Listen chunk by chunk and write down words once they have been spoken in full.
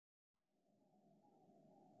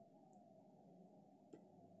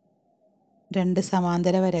രണ്ട്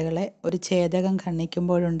സമാന്തര വരകളെ ഒരു ഛേദകം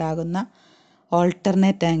ഖണ്ഡിക്കുമ്പോഴുണ്ടാകുന്ന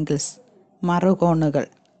ഓൾട്ടർനേറ്റ് ആംഗിൾസ് മറുകോണുകൾ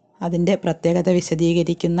അതിൻ്റെ പ്രത്യേകത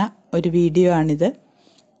വിശദീകരിക്കുന്ന ഒരു വീഡിയോ ആണിത്.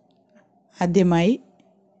 ആദ്യമായി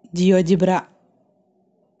ജിയോജിബ്ര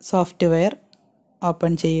സോഫ്റ്റ്വെയർ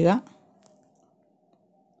ഓപ്പൺ ചെയ്യുക.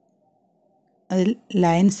 അതിൽ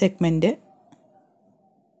ലൈൻ സെഗ്മെൻറ്റ്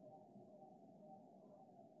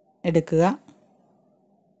എടുക്കുക.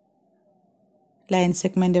 ലൈൻ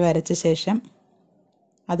സെഗ്മെൻറ്റ് വരച്ച ശേഷം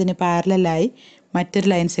അതിന് പാരലലായി മറ്റൊരു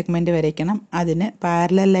ലൈൻ സെഗ്മെൻറ്റ് വരയ്ക്കണം. അതിന്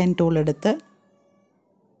പാരലൽ ലൈൻ ടൂൾ എടുത്ത്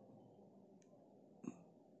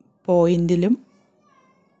പോയിൻറ്റിലും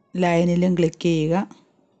ലൈനിലും ക്ലിക്ക് ചെയ്യുക.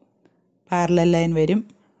 പാരലൽ ലൈൻ വരും.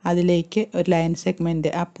 അതിലേക്ക് ഒരു ലൈൻ സെഗ്മെൻറ്റ്,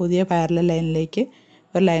 ആ പുതിയ പാരലൽ ലൈനിലേക്ക്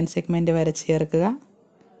ഒരു ലൈൻ സെഗ്മെൻറ്റ് വരച്ച് ചേർക്കുക.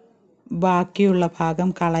 ബാക്കിയുള്ള ഭാഗം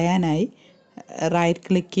കളയാനായി റൈറ്റ്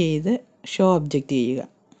ക്ലിക്ക് ചെയ്ത് ഷോ ഒബ്ജക്റ്റ് ചെയ്യുക.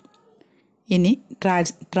 ഇനി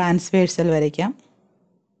ട്രാൻസ്വേഴ്സൽ വരയ്ക്കാം.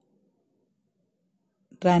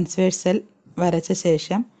 ട്രാൻസ്വേഴ്സൽ വരച്ച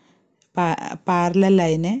ശേഷം പാരലൽ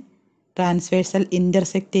ലൈനെ ട്രാൻസ്വേഴ്സൽ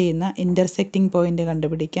ഇൻ്റർസെക്റ്റ് ചെയ്യുന്ന ഇൻ്റർസെക്റ്റിംഗ് പോയിൻ്റ്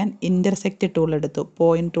കണ്ടുപിടിക്കാൻ ഇൻ്റർസെക്റ്റ് ടൂൾ എടുത്തു.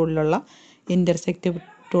 പോയിൻ്റ് ടൂളിലുള്ള ഇൻ്റർസെക്റ്റ്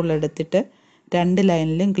ടൂൾ എടുത്തിട്ട് രണ്ട്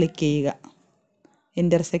ലൈനിലും ക്ലിക്ക് ചെയ്യുക.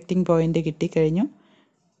 Intersecting point കിട്ടിക്കഴിഞ്ഞു.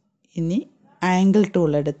 ഇനി ആംഗിൾ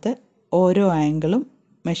ടൂൾ എടുത്ത് ഓരോ ആംഗിളും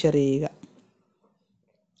മെഷർ ചെയ്യുക.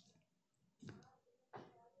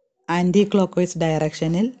 ആൻറ്റി ക്ലോക്ക് വൈസ്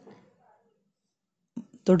ഡയറക്ഷനിൽ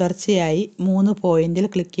തുടർച്ചയായി 3 പോയിന്റിൽ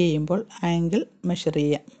ക്ലിക്ക് ചെയ്യുമ്പോൾ ആംഗിൾ മെഷർ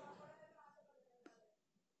ചെയ്യാം.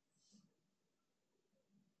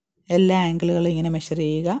 എല്ലാ ആംഗിളുകളും ഇങ്ങനെ മെഷർ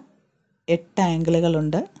ചെയ്യുക. 8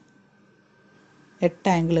 ആംഗിളുകളുണ്ട്. 8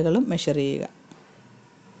 ആംഗിളുകളും മെഷർ ചെയ്യുക.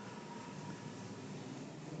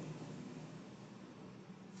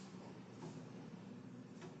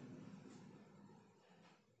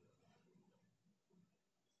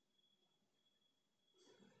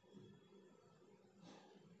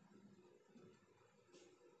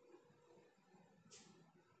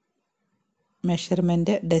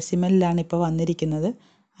 മെഷർമെൻറ്റ് ഡെസിമലിലാണ് ഇപ്പോൾ വന്നിരിക്കുന്നത്.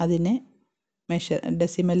 അതിന്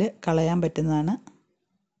ഡെസിമൽ കളയാൻ പറ്റുന്നതാണ്.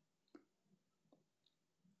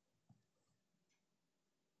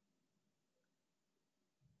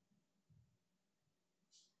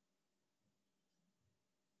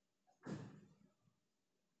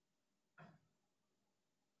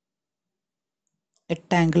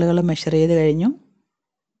 എട്ട് ആംഗിളുകൾ മെഷർ ചെയ്ത് കഴിഞ്ഞു.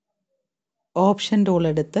 ഓപ്ഷൻ ടൂൾ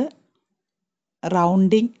എടുത്ത്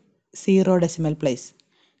റൗണ്ടിങ് 0 ഡെസിമൽ പ്ലേസ്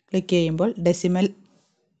ക്ലിക്ക് ചെയ്യുമ്പോൾ ഡെസിമൽ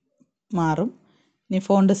മാറും. ഇനി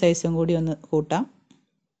ഫോണ്ട് സൈസും കൂടി ഒന്ന് കൂട്ടാം.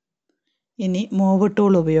 ഇനി മൂവ്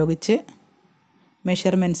ടൂൾ ഉപയോഗിച്ച്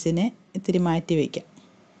മെഷർമെൻറ്റ്സിനെ ഇത്തിരി മാറ്റി വയ്ക്കാം.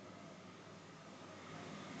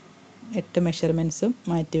 8 മെഷർമെൻറ്റ്സും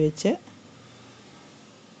മാറ്റി വെച്ച്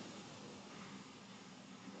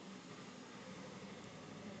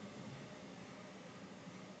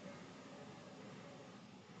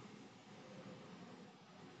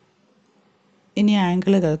ഇനി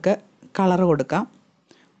ആംഗിളുകൾക്ക് കളർ കൊടുക്കാം.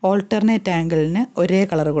 ഓൾട്ടർനേറ്റ് ആംഗിളിന് ഒരേ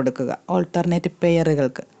കളർ കൊടുക്കുക. ഓൾട്ടർനേറ്റ്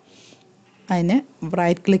പെയറുകൾക്ക് അതിന്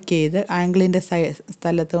റൈറ്റ് ക്ലിക്ക് ചെയ്ത് ആംഗിളിൻ്റെ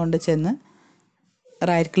സ്ഥലത്ത് കൊണ്ട് ചെന്ന്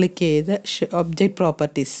റൈറ്റ് ക്ലിക്ക് ചെയ്ത് ഒബ്ജക്റ്റ്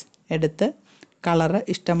പ്രോപ്പർട്ടീസ് എടുത്ത്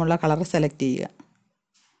ഇഷ്ടമുള്ള കളർ സെലക്ട് ചെയ്യുക.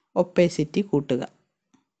 ഒപ്പേസിറ്റി കൂട്ടുക.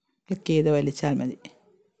 ക്ലിക്ക് ചെയ്ത് വലിച്ചാൽ മതി.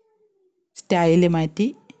 സ്റ്റൈല് മാറ്റി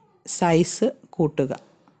സൈസ് കൂട്ടുക.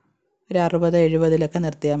 ഒരു 60-70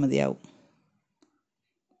 നിർത്തിയാൽ മതിയാവും.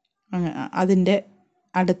 അതിൻ്റെ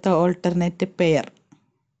അടുത്ത ഓൾട്ടർനേറ്റ് പെയർ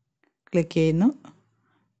ക്ലിക്ക് ചെയ്യുന്നു.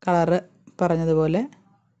 കളറ് പറഞ്ഞതുപോലെ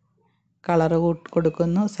കളറ്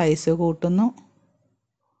കൊടുക്കുന്നു. സൈസ് കൂട്ടുന്നു.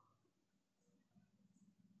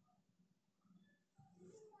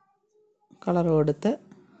 കളർ കൊടുത്ത്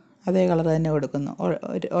അതേ കളർ തന്നെ കൊടുക്കുന്നു.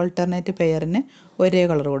 ഒരു ഓൾട്ടർനേറ്റ് പെയറിന് ഒരേ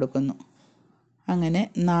കളർ കൊടുക്കുന്നു. അങ്ങനെ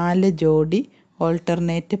 4 ജോഡി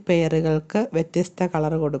ഓൾട്ടർനേറ്റ് പെയറുകൾക്ക് വ്യത്യസ്ത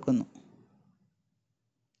കളർ കൊടുക്കുന്നു.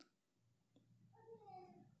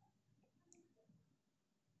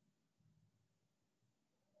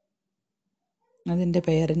 അതിൻ്റെ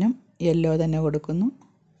പെയറിനും യെല്ലോ തന്നെ കൊടുക്കുന്നു.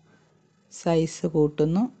 സൈസ്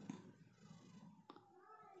കൂട്ടുന്നു.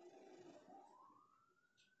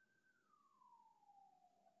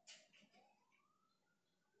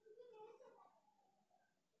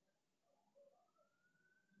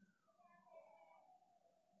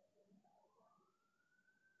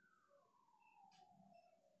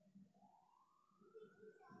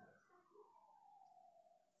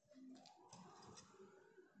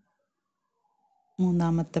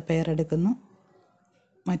 മൂന്നാമത്തെ പെയർ എടുക്കുന്നു.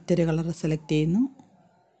 മറ്റൊരു കളർ സെലക്ട് ചെയ്യുന്നു.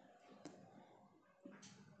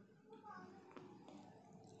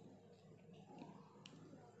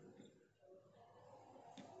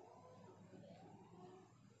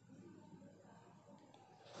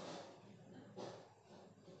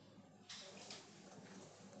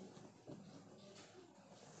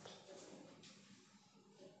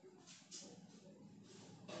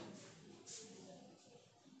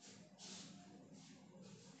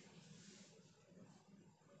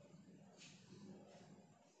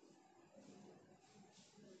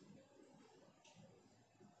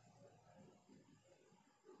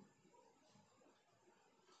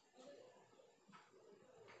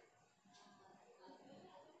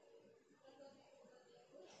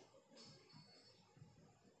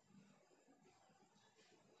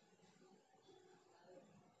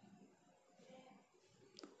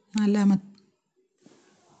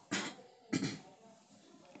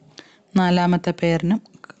 നാലാമത്തെ പെയറിനും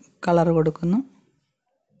കളർ കൊടുക്കുന്നു.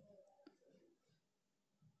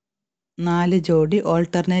 4 ജോഡി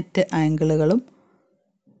ഓൾട്ടർനേറ്റ് ആംഗിളുകളും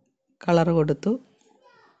കളർ കൊടുത്തു.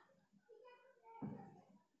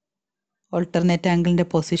 ഓൾട്ടർനേറ്റ് ആംഗിളിൻ്റെ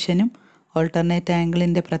പൊസിഷനും ഓൾട്ടർനേറ്റ്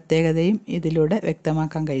ആംഗിളിൻ്റെ പ്രത്യേകതയും ഇതിലൂടെ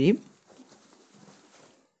വ്യക്തമാക്കാൻ കഴിയും.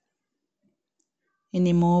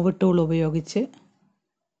 ഇനി മൂവ് ടൂൾ ഉപയോഗിച്ച്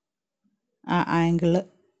ആ ആംഗിൾ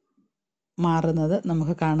മാറുന്നത്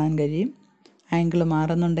നമുക്ക് കാണാൻ കഴിയും. ആംഗിൾ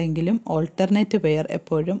മാറുന്നുണ്ടെങ്കിലും ഓൾട്ടർനേറ്റ് പെയർ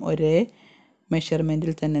എപ്പോഴും ഒരേ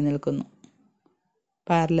മെഷർമെൻറ്റിൽ തന്നെ നിൽക്കുന്നു.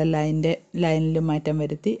 പാരലൽ ലൈനിലും മാറ്റം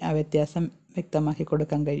വരുത്തി ആ വ്യത്യാസം വ്യക്തമാക്കി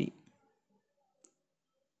കൊടുക്കാൻ കഴിയും.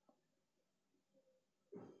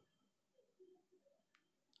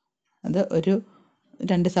 അത്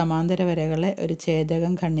രണ്ട് സമാന്തര വരകളെ ഒരു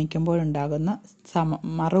ഛേദകം ഖണ്ഡിക്കുമ്പോഴുണ്ടാകുന്ന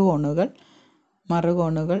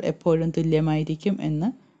മറുകോണുകൾ എപ്പോഴും തുല്യമായിരിക്കും എന്ന്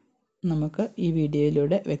നമുക്ക് ഈ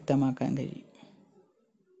വീഡിയോയിലൂടെ വ്യക്തമാക്കാൻ കഴിയും.